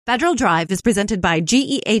Federal Drive is presented by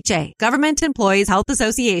GEHA, Government Employees Health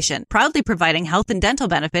Association, proudly providing health and dental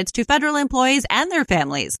benefits to federal employees and their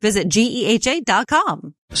families. Visit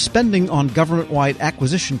GEHA.com. Spending on government-wide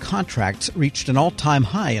acquisition contracts reached an all-time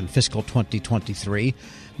high in fiscal 2023.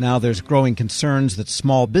 Now there's growing concerns that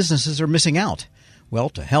small businesses are missing out. Well,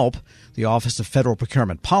 to help, the Office of Federal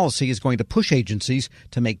Procurement Policy is going to push agencies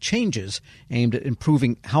to make changes aimed at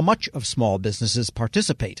improving how much of small businesses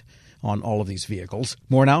participate on all of these vehicles.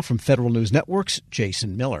 More now from Federal News Network's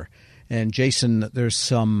Jason Miller. And Jason, there's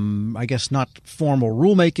some, I guess, not formal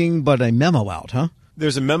rulemaking, but a memo out, huh?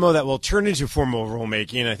 There's a memo that will turn into formal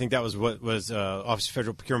rulemaking. I think that was what was Office of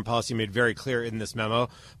Federal Procurement Policy made very clear in this memo.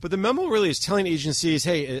 But the memo really is telling agencies,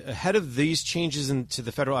 hey, ahead of these changes into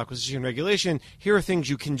the federal acquisition regulation, here are things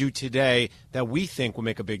you can do today that we think will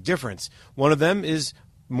make a big difference. One of them is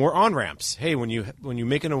more on-ramps. Hey, when you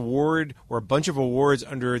make an award or a bunch of awards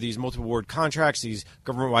under these multiple award contracts, these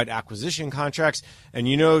government-wide acquisition contracts, and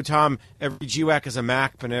you know, Tom, every GWAC is a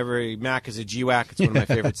MAC, but every MAC is a GWAC. It's one of my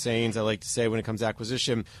favorite sayings I like to say when it comes to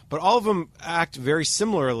acquisition. But all of them act very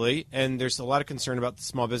similarly, and there's a lot of concern about the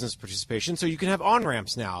small business participation, so you can have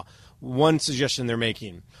on-ramps now. One suggestion they're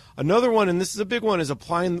making. Another one, and this is a big one, is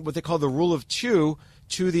applying what they call the rule of two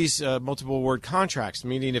to these multiple award contracts,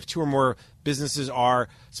 meaning if two or more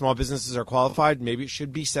small businesses are qualified, maybe it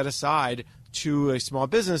should be set aside to a small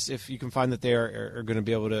business if you can find that they are going to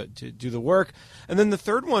be able to do the work. And then the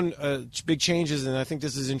third one, big changes, and I think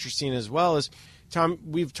this is interesting as well, is, Tom,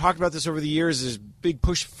 we've talked about this over the years, is big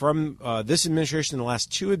push from this administration and the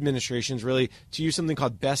last two administrations really to use something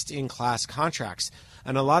called best-in-class contracts.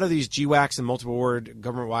 And a lot of these GWACs and multiple award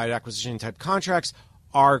government-wide acquisition type contracts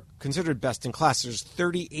are considered best in class. There's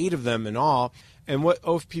 38 of them in all. And what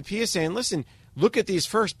OFPP is saying, listen, look at these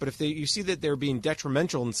first, but if you see that they're being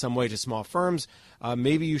detrimental in some way to small firms,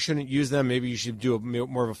 maybe you shouldn't use them. Maybe you should do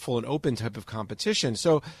more of a full and open type of competition.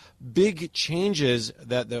 So big changes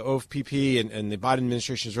that the OFPP and the Biden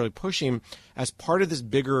administration is really pushing as part of this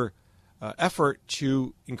bigger effort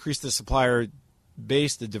to increase the supplier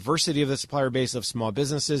base, the diversity of the supplier base of small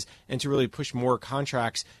businesses, and to really push more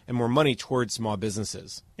contracts and more money towards small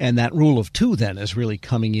businesses. And that rule of two then is really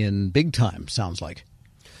coming in big time, sounds like.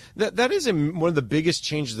 That is one of the biggest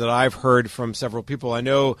changes that I've heard from several people. I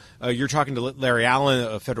know you're talking to Larry Allen,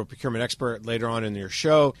 a federal procurement expert, later on in your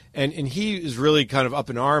show, and he is really kind of up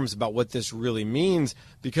in arms about what this really means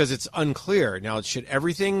because it's unclear. Now, should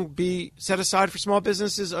everything be set aside for small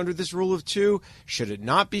businesses under this rule of two? Should it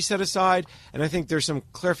not be set aside? And I think there's some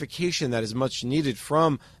clarification that is much needed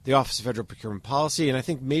from the Office of Federal Procurement Policy, and I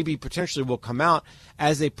think maybe potentially will come out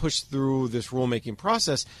as they push through this rulemaking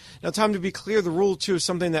process. Now, Tom, to be clear, the rule of two is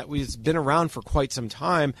something that has been around for quite some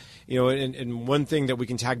time. You know, and one thing that we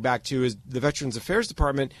can tag back to is the Veterans Affairs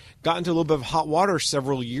Department got into a little bit of hot water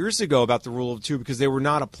several years ago about the rule of two because they were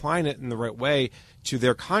not applying it in the right way to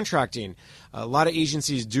their contracting. A lot of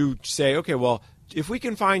agencies do say, okay, well, if we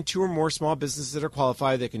can find two or more small businesses that are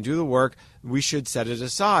qualified, that can do the work, we should set it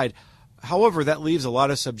aside. However, that leaves a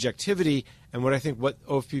lot of subjectivity, and what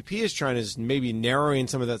OFPP is trying is maybe narrowing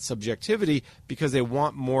some of that subjectivity because they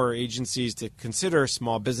want more agencies to consider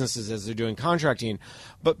small businesses as they're doing contracting.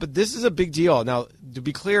 But this is a big deal. Now, to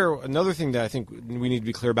be clear, another thing that I think we need to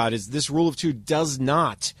be clear about is this rule of two does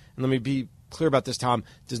not, and let me be clear about this, Tom,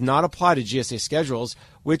 does not apply to GSA schedules,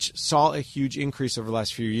 which saw a huge increase over the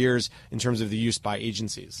last few years in terms of the use by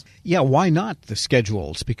agencies. Yeah, why not the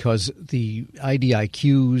schedules? Because the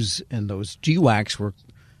IDIQs and those GWACs were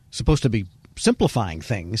supposed to be simplifying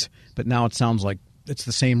things, but now it sounds like it's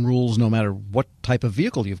the same rules no matter what type of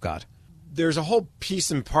vehicle you've got. There's a whole piece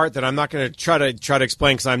and part that I'm not going to try to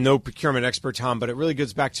explain because I'm no procurement expert, Tom, but it really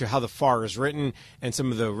goes back to how the FAR is written and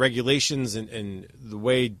some of the regulations and the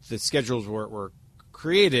way the schedules were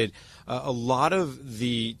created. A lot of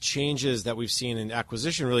the changes that we've seen in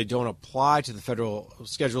acquisition really don't apply to the federal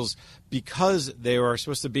schedules because they are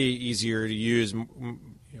supposed to be easier to use,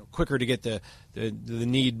 quicker to get the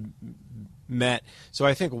need met. So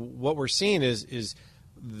I think what we're seeing is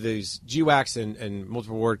these GWACs and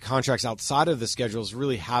multiple award contracts outside of the schedules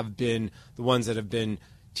really have been the ones that have been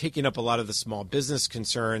taking up a lot of the small business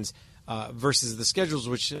concerns versus the schedules,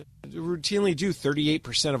 which routinely do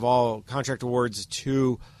 38% of all contract awards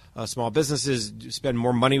to small businesses, spend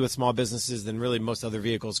more money with small businesses than really most other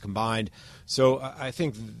vehicles combined. So I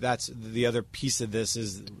think that's the other piece of this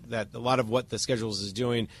is that a lot of what the schedules is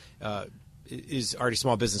doing is already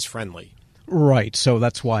small business friendly. Right. So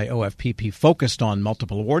that's why OFPP focused on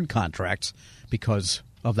multiple award contracts because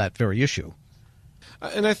of that very issue.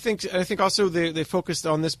 And I think also they focused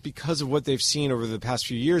on this because of what they've seen over the past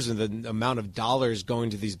few years and the amount of dollars going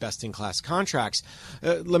to these best-in-class contracts.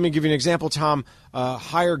 Let me give you an example, Tom.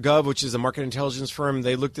 HireGov, which is a market intelligence firm,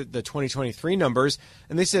 they looked at the 2023 numbers,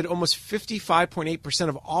 and they said almost 55.8%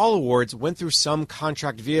 of all awards went through some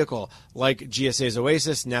contract vehicle, like GSA's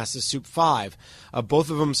Oasis, NASA's Soup 5. Both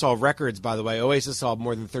of them saw records, by the way. Oasis saw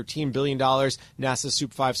more than $13 billion. NASA's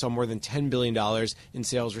Soup 5 saw more than $10 billion in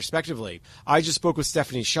sales, respectively. I just spoke with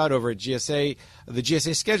Stephanie Schutt over at GSA. The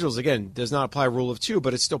GSA schedules, again, does not apply rule of two,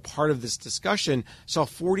 but it's still part of this discussion, saw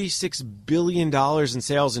 $46 billion in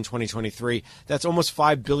sales in 2023. That's almost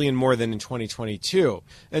 $5 billion more than in 2022.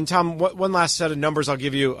 And Tom, one last set of numbers I'll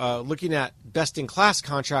give you. Looking at best-in-class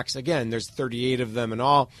contracts, again, there's 38 of them in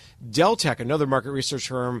all. Deltek, another market research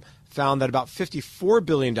firm, found that about $54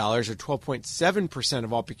 billion, or 12.7%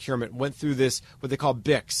 of all procurement, went through this, what they call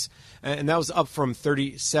BICS. And that was up from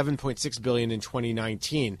 $37.6 billion in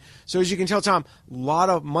 2019. So as you can tell, Tom, a lot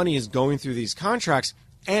of money is going through these contracts.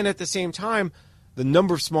 And at the same time, the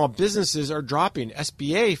number of small businesses are dropping.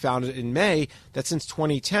 SBA found in May that since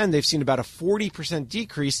 2010, they've seen about a 40%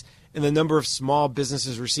 decrease in the number of small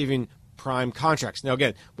businesses receiving prime contracts. Now,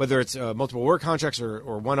 again, whether it's multiple award contracts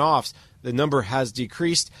or one-offs, the number has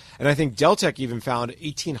decreased. And I think Deltek even found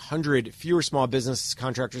 1,800 fewer small business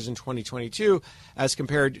contractors in 2022 as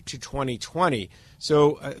compared to 2020.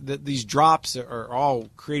 So these drops are all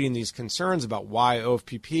creating these concerns about why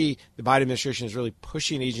OFPP, the Biden administration, is really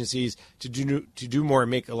pushing agencies to do more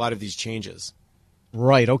and make a lot of these changes.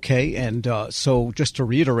 Right. Okay. And so just to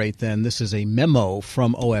reiterate, then, this is a memo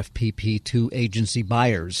from OFPP to agency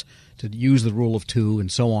buyers to use the rule of two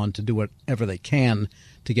and so on to do whatever they can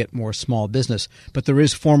to get more small business. But there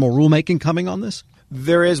is formal rulemaking coming on this?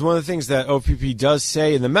 There is. One of the things that OFPP does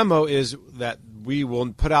say in the memo is that we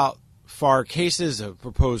will put out FAR cases of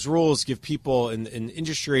proposed rules, give people in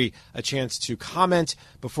industry a chance to comment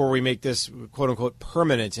before we make this, quote unquote,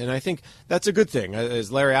 permanent. And I think that's a good thing.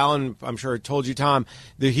 As Larry Allen, I'm sure, told you, Tom,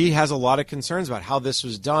 that he has a lot of concerns about how this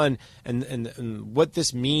was done and what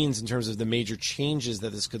this means in terms of the major changes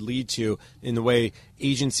that this could lead to in the way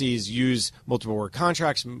agencies use multiple award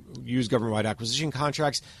contracts, use government-wide acquisition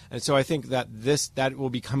contracts. And so I think that that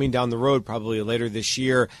will be coming down the road probably later this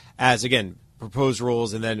year as, again, proposed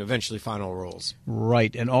rules and then eventually final rules.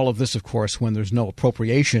 Right. And all of this, of course, when there's no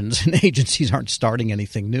appropriations and agencies aren't starting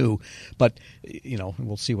anything new. But,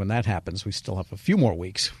 we'll see when that happens. We still have a few more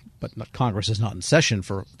weeks, but Congress is not in session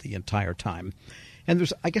for the entire time. And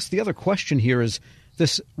I guess the other question here is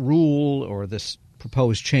this rule or this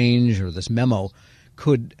proposed change or this memo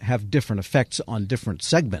could have different effects on different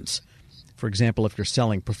segments. For example, if you're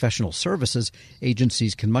selling professional services,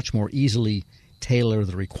 agencies can much more easily tailor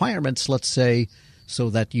the requirements, let's say, so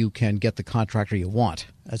that you can get the contractor you want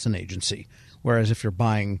as an agency. Whereas if you're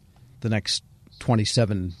buying the next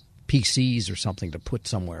 27 PCs or something to put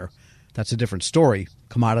somewhere, that's a different story,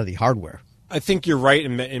 commodity hardware. I think you're right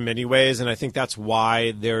in many ways, and I think that's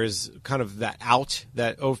why there is kind of that out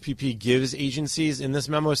that OFPP gives agencies in this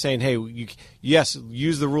memo saying, hey, yes,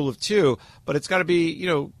 use the rule of two, but it's got to be,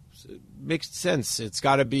 makes sense. It's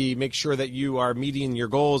got to be make sure that you are meeting your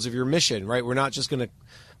goals of your mission, right? We're not just going to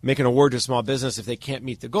make an award to a small business if they can't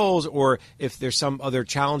meet the goals or if there's some other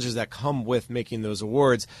challenges that come with making those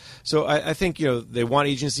awards. So I think, they want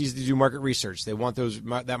agencies to do market research. They want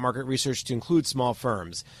that market research to include small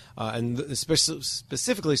firms and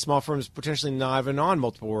specifically small firms potentially not even on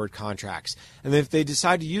multiple award contracts. And if they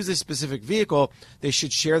decide to use this specific vehicle, they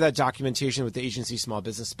should share that documentation with the agency small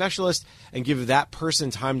business specialist and give that person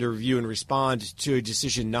time to review and respond to a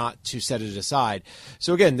decision not to set it aside.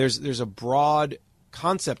 So again, there's a broad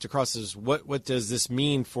concept across this. What does this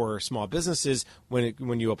mean for small businesses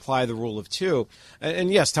when you apply the rule of two? And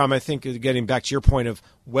yes, Tom, I think getting back to your point of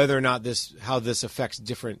whether or not how this affects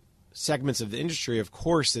different segments of the industry, of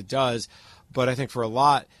course it does. But I think for a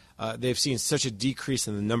lot, they've seen such a decrease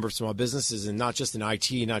in the number of small businesses, and not just in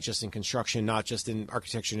IT, not just in construction, not just in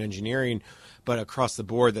architecture and engineering, but across the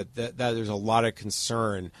board that there's a lot of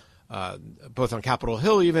concern both on Capitol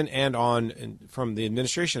Hill even and from the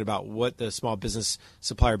administration about what the small business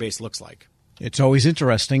supplier base looks like. It's always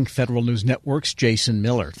interesting. Federal News Network's Jason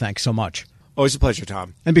Miller. Thanks so much. Always a pleasure,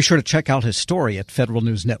 Tom. And be sure to check out his story at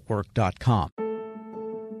federalnewsnetwork.com.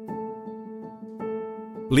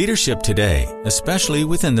 Leadership today, especially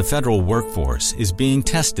within the federal workforce, is being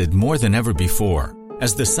tested more than ever before.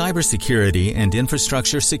 As the Cybersecurity and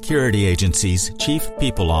Infrastructure Security Agency's Chief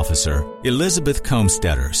People Officer, Elizabeth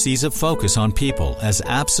Comstetter sees a focus on people as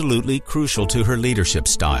absolutely crucial to her leadership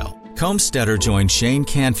style. Comstetter joined Shane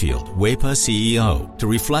Canfield, WEPA CEO, to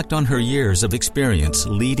reflect on her years of experience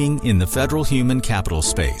leading in the federal human capital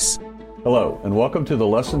space. Hello, and welcome to the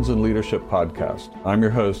Lessons in Leadership podcast. I'm your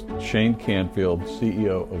host, Shane Canfield,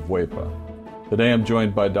 CEO of WEPA. Today I'm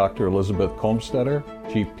joined by Dr. Elizabeth Comstetter,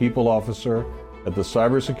 Chief People Officer at the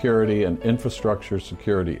Cybersecurity and Infrastructure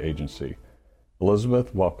Security Agency.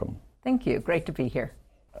 Elizabeth, welcome. Thank you. Great to be here.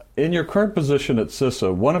 In your current position at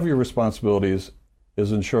CISA, one of your responsibilities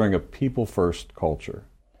is ensuring a people-first culture.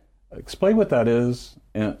 Explain what that is,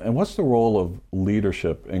 and what's the role of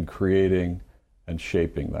leadership in creating and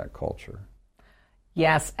shaping that culture?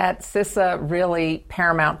 Yes, at CISA, really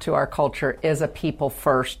paramount to our culture is a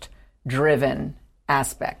people-first driven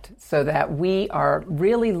aspect, so that we are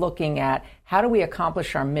really looking at how do we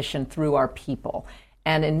accomplish our mission through our people.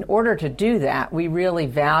 And in order to do that, we really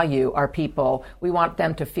value our people. We want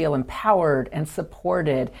them to feel empowered and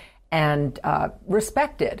supported and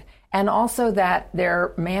respected, and also that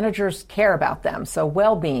their managers care about them. So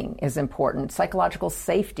well-being is important. Psychological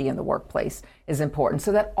safety in the workplace is important,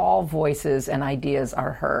 so that all voices and ideas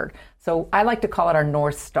are heard. So I like to call it our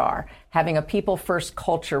North Star. Having a people-first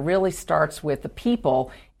culture really starts with the people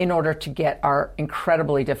in order to get our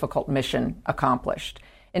incredibly difficult mission accomplished.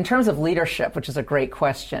 In terms of leadership, which is a great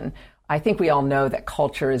question, I think we all know that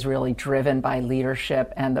culture is really driven by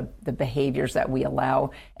leadership and the behaviors that we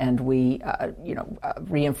allow and we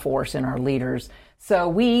reinforce in our leaders. So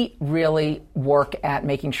we really work at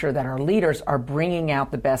making sure that our leaders are bringing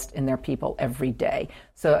out the best in their people every day.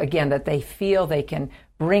 So again, that they feel they can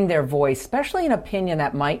bring their voice, especially an opinion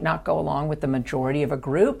that might not go along with the majority of a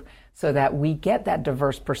group, so that we get that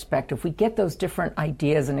diverse perspective, we get those different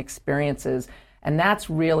ideas and experiences. And that's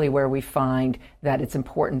really where we find that it's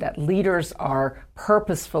important that leaders are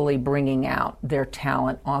purposefully bringing out their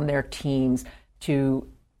talent on their teams to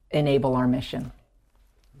enable our mission.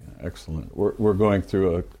 Yeah, excellent. We're going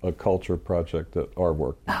through a culture project at our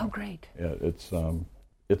work. Oh, great. Yeah,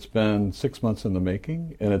 it's been 6 months in the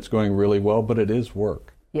making, and it's going really well, but it is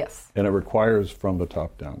work. Yes. And it requires from the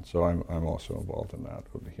top down. So I'm also involved in that.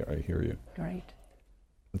 I hear you. Great.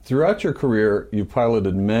 Throughout your career, you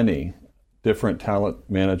piloted many different talent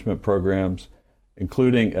management programs,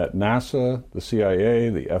 including at NASA, the CIA,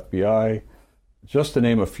 the FBI, just to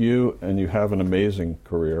name a few, and you have an amazing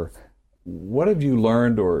career. What have you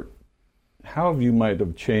learned, or how have you might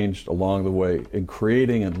have changed along the way in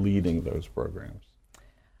creating and leading those programs?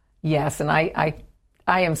 Yes, and I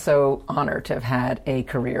am so honored to have had a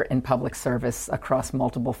career in public service across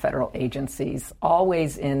multiple federal agencies,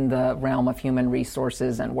 always in the realm of human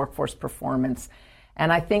resources and workforce performance.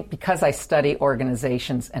 And I think because I study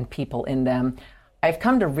organizations and people in them, I've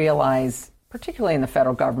come to realize, particularly in the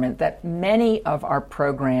federal government, that many of our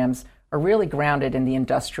programs are really grounded in the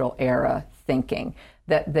industrial era thinking,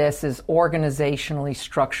 that this is organizationally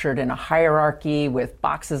structured in a hierarchy with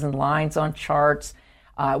boxes and lines on charts,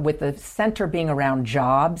 with the center being around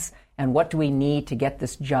jobs and what do we need to get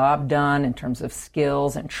this job done in terms of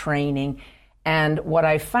skills and training. And what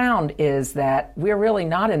I found is that we're really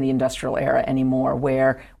not in the industrial era anymore,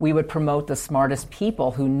 where we would promote the smartest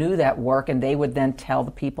people who knew that work, and they would then tell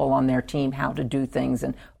the people on their team how to do things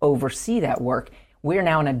and oversee that work. We're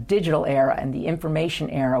now in a digital era and the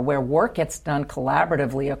information era, where work gets done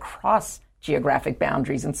collaboratively across geographic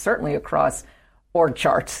boundaries and certainly across org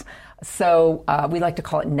charts. So we like to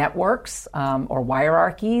call it networks or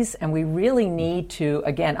hierarchies, and we really need to,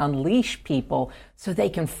 again, unleash people so they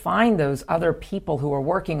can find those other people who are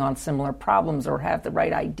working on similar problems or have the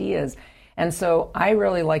right ideas. And so I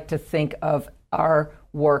really like to think of our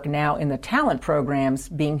work now in the talent programs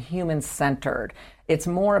being human-centered. It's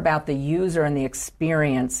more about the user and the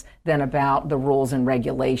experience than about the rules and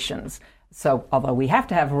regulations. So although we have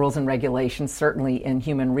to have rules and regulations, certainly in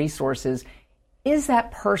human resources, is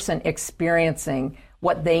that person experiencing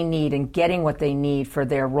what they need and getting what they need for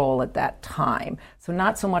their role at that time? So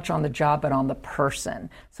not so much on the job, but on the person.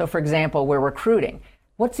 So for example, we're recruiting.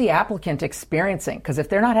 What's the applicant experiencing? Because if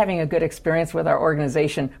they're not having a good experience with our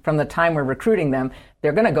organization from the time we're recruiting them,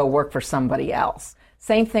 they're going to go work for somebody else.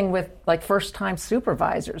 Same thing with like first-time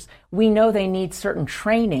supervisors. We know they need certain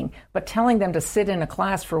training, but telling them to sit in a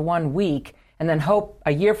class for 1 week and then hope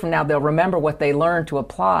a year from now they'll remember what they learned to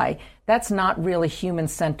apply, that's not really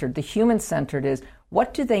human-centered. The human-centered is,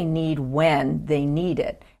 what do they need when they need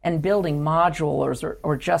it? And building modules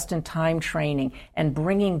or just-in-time training and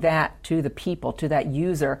bringing that to the people, to that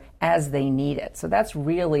user as they need it. So that's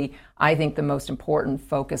really, I think, the most important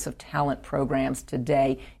focus of talent programs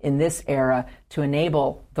today in this era, to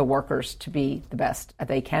enable the workers to be the best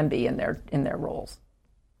they can be in their roles.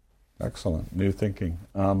 Excellent. New thinking.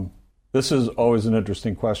 This is always an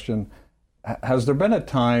interesting question. Has there been a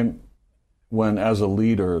time when, as a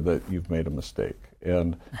leader, that you've made a mistake?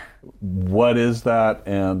 And what is that?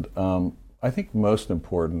 And I think most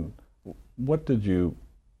important, what did you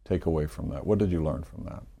take away from that? What did you learn from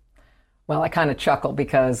that? Well, I kind of chuckle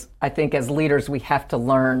because I think as leaders we have to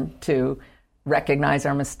learn to recognize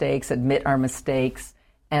our mistakes, admit our mistakes,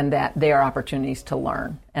 and that they are opportunities to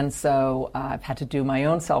learn. And so I've had to do my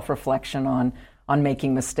own self-reflection on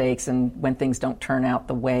making mistakes and when things don't turn out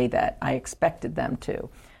the way that I expected them to.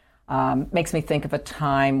 Makes me think of a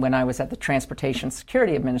time when I was at the Transportation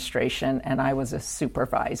Security Administration and I was a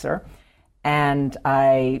supervisor, and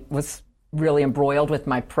I was really embroiled with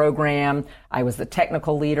my program. I was the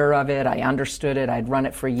technical leader of it. I understood it. I'd run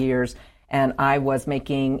it for years. And I was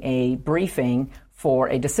making a briefing for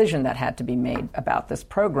a decision that had to be made about this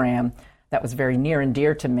program that was very near and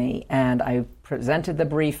dear to me. And I presented the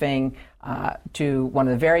briefing to one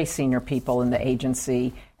of the very senior people in the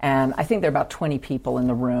agency. And I think there are about 20 people in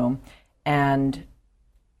the room. And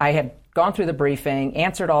I had gone through the briefing,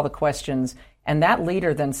 answered all the questions, and that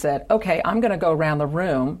leader then said, okay, I'm going to go around the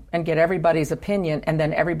room and get everybody's opinion, and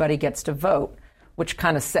then everybody gets to vote, which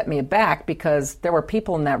kind of set me aback because there were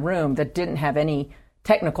people in that room that didn't have any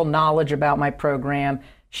technical knowledge about my program.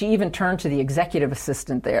 She even turned to the executive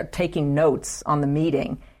assistant there, taking notes on the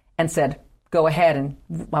meeting, and said, go ahead, and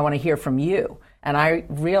I want to hear from you. And I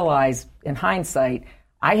realized, in hindsight,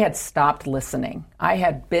 I had stopped listening. I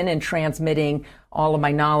had been in transmitting all of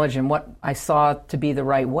my knowledge and what I saw to be the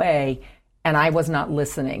right way, and I was not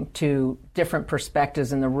listening to different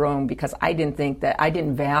perspectives in the room because I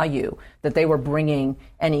didn't value that they were bringing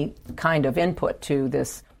any kind of input to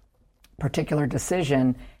this particular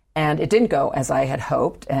decision. And it didn't go as I had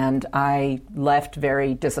hoped, and I left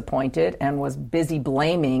very disappointed and was busy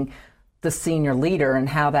blaming the senior leader and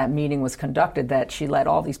how that meeting was conducted, that she let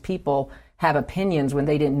all these people have opinions when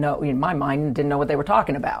they didn't know, in my mind, didn't know what they were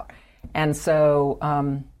talking about. And so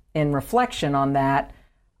in reflection on that,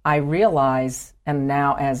 I realize, and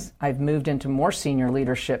now as I've moved into more senior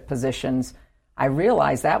leadership positions, I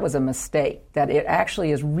realize that was a mistake, that it actually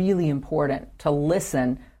is really important to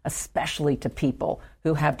listen, especially to people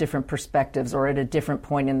who have different perspectives or at a different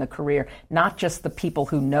point in the career, not just the people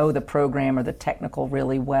who know the program or the technical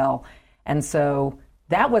really well. And so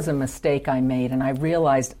that was a mistake I made, and I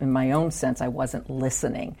realized in my own sense I wasn't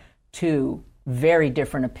listening to very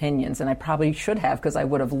different opinions, and I probably should have, because I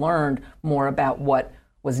would have learned more about what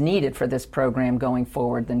was needed for this program going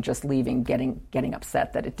forward than just leaving, getting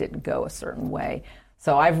upset that it didn't go a certain way.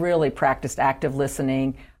 So I've really practiced active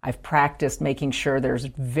listening. I've practiced making sure there's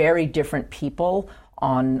very different people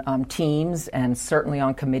on teams and certainly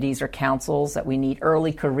on committees or councils, that we need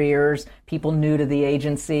early careers, people new to the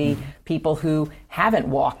agency, people who haven't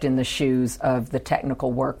walked in the shoes of the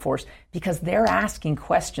technical workforce, because they're asking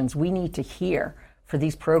questions we need to hear for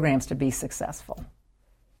these programs to be successful.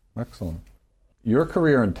 Excellent. Your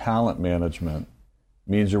career in talent management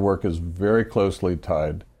means your work is very closely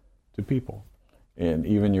tied to people. And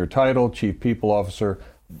even your title, Chief People Officer,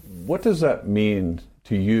 what does that mean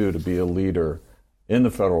to you to be a leader in the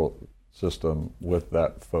federal system with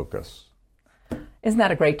that focus? Isn't that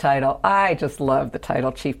a great title? I just love the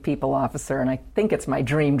title Chief People Officer, and I think it's my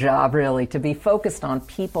dream job, really, to be focused on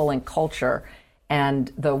people and culture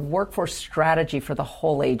and the workforce strategy for the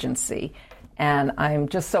whole agency. And I'm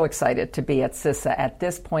just so excited to be at CISA at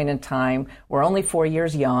this point in time. We're only 4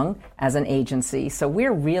 years young as an agency, so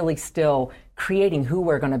we're really still creating who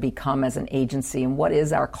we're going to become as an agency and what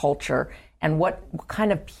is our culture and what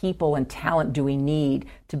kind of people and talent do we need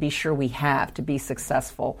to be sure we have to be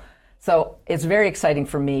successful. So it's very exciting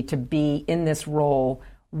for me to be in this role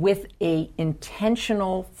with a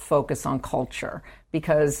intentional focus on culture,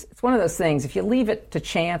 because it's one of those things, if you leave it to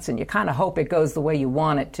chance and you kind of hope it goes the way you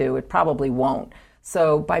want it to, it probably won't.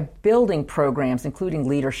 So by building programs, including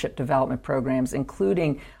leadership development programs,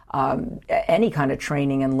 including any kind of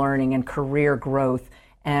training and learning and career growth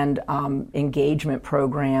and engagement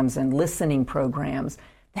programs and listening programs,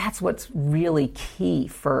 that's what's really key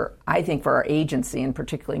for, I think, for our agency, and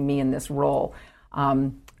particularly me in this role.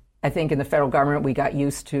 I think in the federal government, we got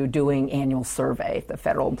used to doing annual survey, the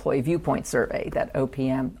Federal Employee Viewpoint Survey that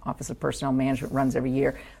OPM, Office of Personnel Management, runs every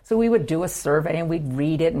year. So we would do a survey and we'd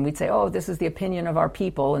read it and we'd say, oh, this is the opinion of our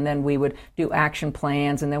people. And then we would do action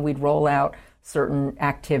plans, and then we'd roll out certain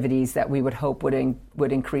activities that we would hope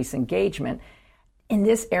would increase engagement. In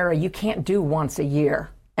this era, you can't do once a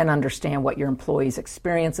year and understand what your employees'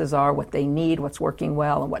 experiences are, what they need, what's working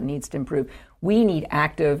well, and what needs to improve. We need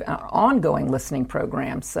active, ongoing listening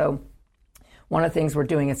programs. So one of the things we're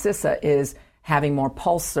doing at CISA is having more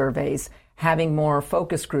pulse surveys, having more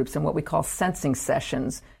focus groups and what we call sensing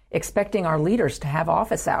sessions, expecting our leaders to have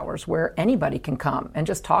office hours where anybody can come and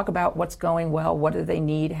just talk about what's going well, what do they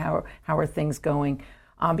need, how are things going,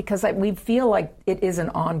 because we feel like it is an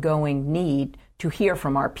ongoing need to hear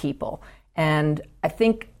from our people. And I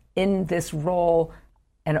think in this role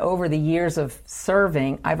and over the years of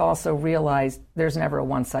serving, I've also realized there's never a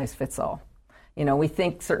one-size-fits-all. You know, we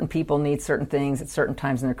think certain people need certain things at certain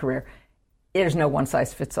times in their career. There's no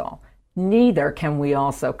one-size-fits-all. Neither can we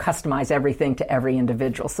also customize everything to every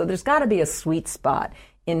individual. So there's got to be a sweet spot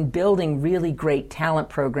in building really great talent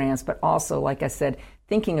programs, but also, like I said,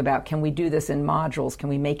 thinking about, can we do this in modules? Can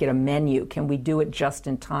we make it a menu? Can we do it just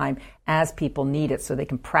in time as people need it so they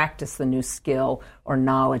can practice the new skill or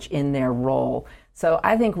knowledge in their role? So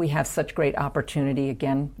I think we have such great opportunity,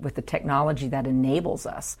 again, with the technology that enables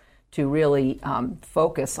us to really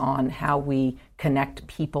focus on how we connect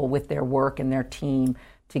people with their work and their team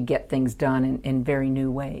to get things done in very new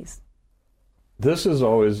ways. This is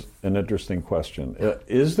always an interesting question.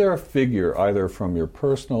 Is there a figure, either from your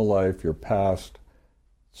personal life, your past,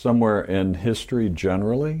 somewhere in history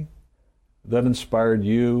generally, that inspired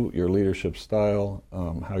you, your leadership style,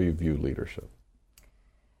 how you view leadership?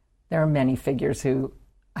 There are many figures who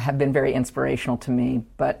have been very inspirational to me,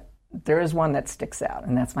 but there is one that sticks out,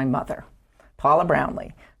 and that's my mother, Paula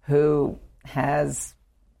Brownlee, who has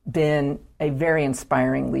been a very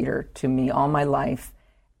inspiring leader to me all my life.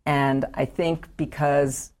 And I think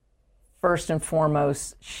because, first and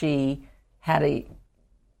foremost, she had a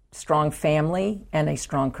strong family and a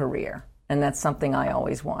strong career. And that's something I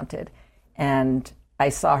always wanted. And I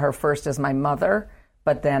saw her first as my mother,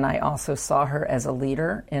 but then I also saw her as a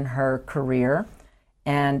leader in her career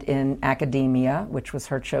and in academia, which was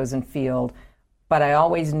her chosen field. But I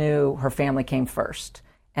always knew her family came first.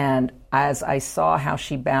 And as I saw how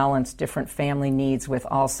she balanced different family needs with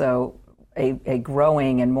also a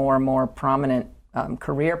growing and more prominent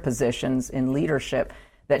career positions in leadership,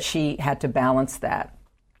 that she had to balance that.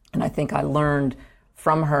 And I think I learned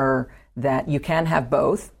from her that you can have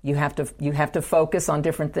both. You have to focus on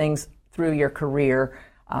different things through your career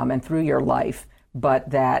and through your life, but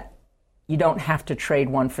that you don't have to trade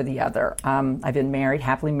one for the other. I've been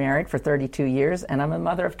happily married for 32 years, and I'm a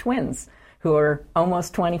mother of twins who are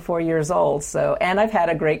almost 24 years old. And I've had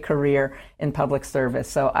a great career in public service.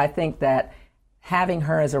 So I think that having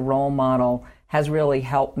her as a role model has really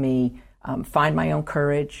helped me find my own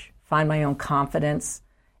courage, find my own confidence,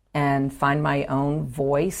 and find my own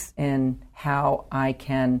voice in how I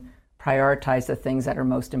can prioritize the things that are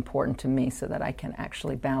most important to me so that I can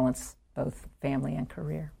actually balance both family and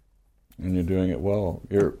career. And you're doing it well.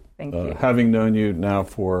 Thank you. Having known you now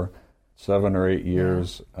for 7 or 8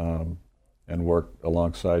 years, and worked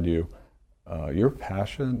alongside you, your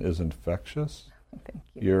passion is infectious. Thank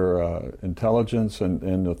you. Your intelligence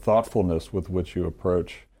and the thoughtfulness with which you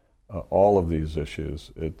approach all of these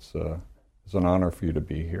issues, it's an honor for you to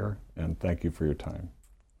be here, and thank you for your time.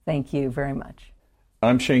 Thank you very much.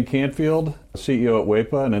 I'm Shane Canfield, CEO at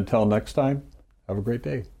WEPA, and until next time, have a great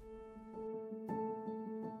day.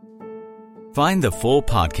 Find the full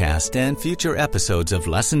podcast and future episodes of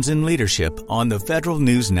Lessons in Leadership on the Federal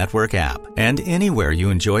News Network app and anywhere you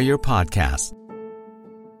enjoy your podcasts.